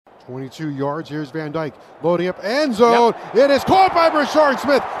22 yards. Here's Van Dyke loading up end zone. It is caught by Brashard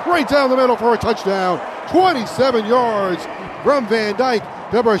Smith right down the middle for a touchdown. 27 yards from Van Dyke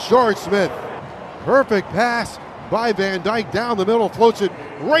to Brashard Smith. Perfect pass by Van Dyke down the middle, floats it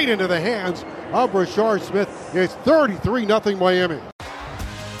right into the hands of Brashard Smith. It's 33-0 Miami.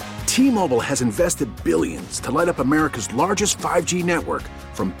 T-Mobile has invested billions to light up America's largest 5G network,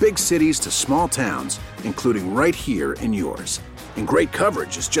 from big cities to small towns, including right here in yours. And great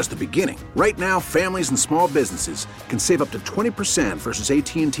coverage is just the beginning. Right now, families and small businesses can save up to 20% versus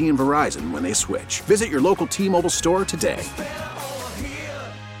AT&T and Verizon when they switch. Visit your local T-Mobile store today.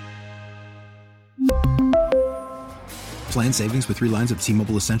 Plan savings with 3 lines of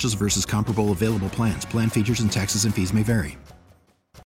T-Mobile Essentials versus comparable available plans. Plan features and taxes and fees may vary.